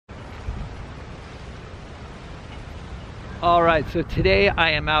All right, so today I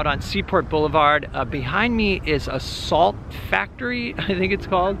am out on Seaport Boulevard. Behind me is a salt factory, I think it's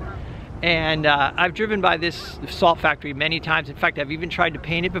called. And I've driven by this salt factory many times. In fact, I've even tried to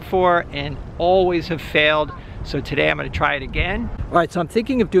paint it before and always have failed. So today I'm gonna try it again. All right, so I'm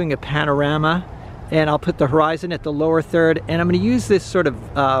thinking of doing a panorama, and I'll put the horizon at the lower third, and I'm gonna use this sort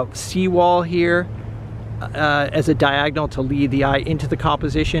of seawall here as a diagonal to lead the eye into the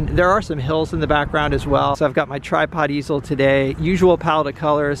composition. There are some hills in the background as well. So I've got my tripod easel today, usual palette of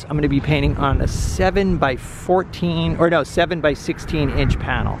colors. I'm gonna be painting on a 7 by 16 inch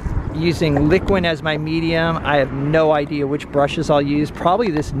panel. Using liquid as my medium. I have no idea which brushes I'll use. Probably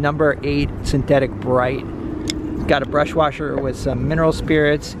this number 8 synthetic bright. Got a brush washer with some mineral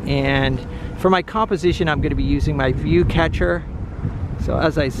spirits, and for my composition I'm gonna be using my view catcher. So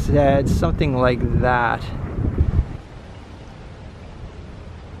as I said, something like that.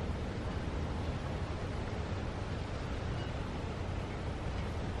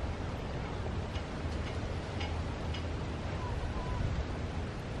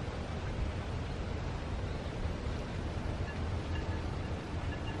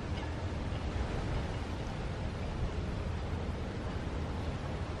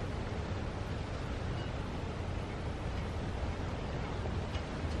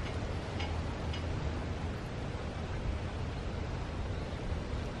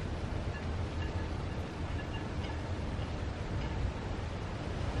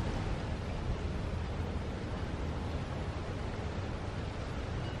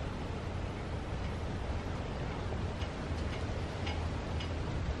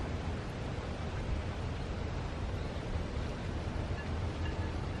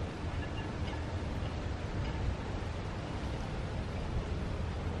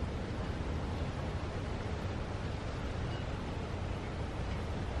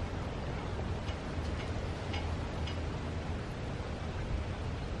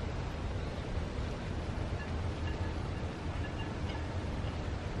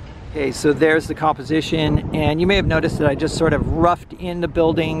 Okay, so there's the composition, and you may have noticed that I just sort of roughed in the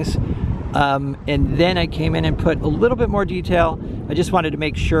buildings, and then I came in and put a little bit more detail. I just wanted to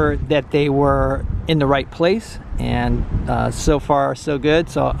make sure that they were in the right place, and so far so good.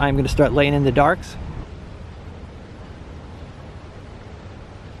 So I'm going to start laying in the darks.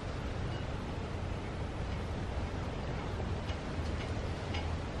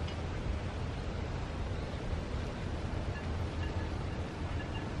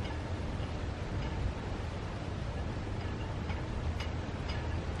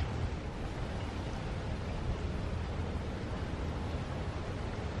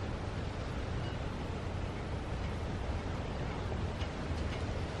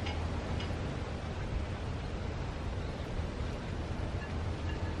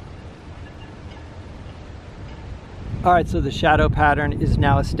 All right, so the shadow pattern is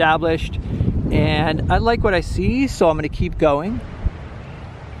now established, and I like what I see, so I'm going to keep going.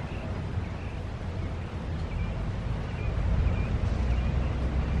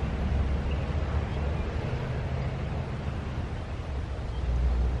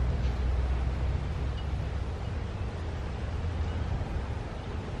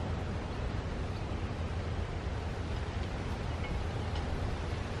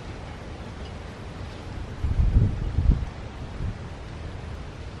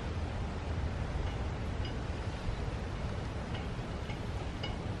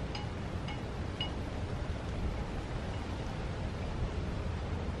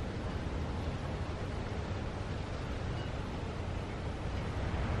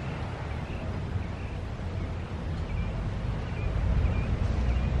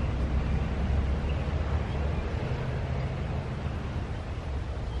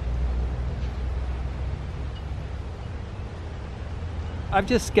 I've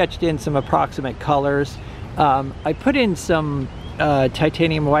just sketched in some approximate colors. I put in some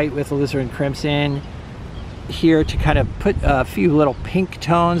titanium white with alizarin crimson here to kind of put a few little pink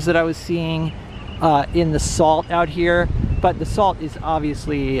tones that I was seeing in the salt out here. But the salt is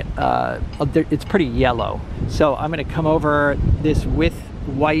obviously, it's pretty yellow. So I'm gonna come over this with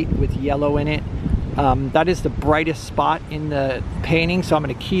white with yellow in it. That is the brightest spot in the painting. So I'm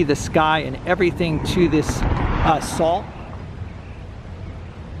gonna key the sky and everything to this salt.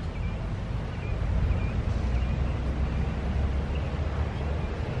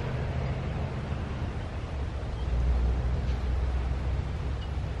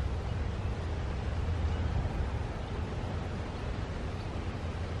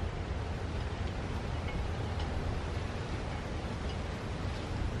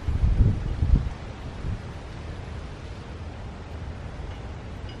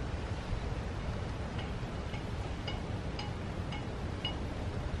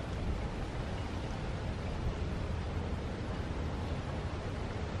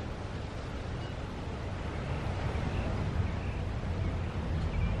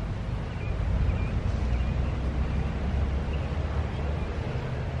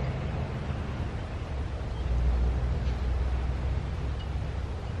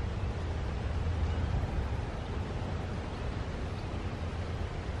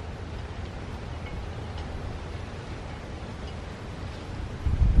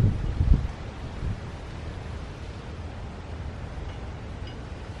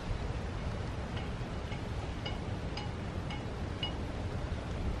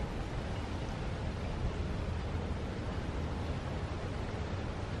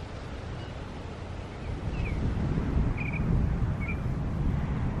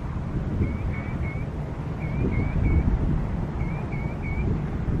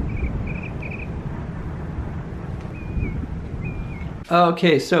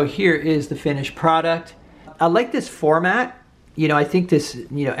 Okay, so here is the finished product. I like this format. You know, I think this,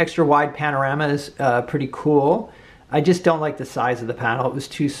 you know, extra wide panorama is pretty cool. I just don't like the size of the panel. It was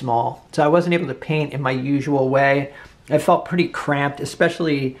too small. So I wasn't able to paint in my usual way. I felt pretty cramped,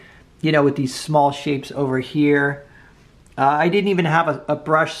 especially, you know, with these small shapes over here. I didn't even have a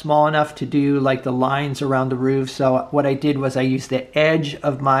brush small enough to do like the lines around the roof. So what I did was I used the edge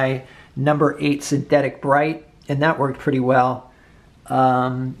of my number 8 synthetic bright, and that worked pretty well.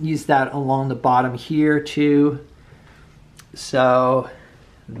 Used that along the bottom here too. So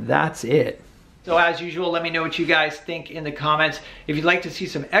that's it. So as usual, let me know what you guys think in the comments. If you'd like to see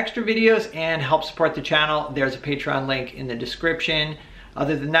some extra videos and help support the channel, there's a Patreon link in the description.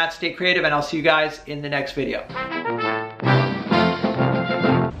 Other than that, stay creative, and I'll see you guys in the next video.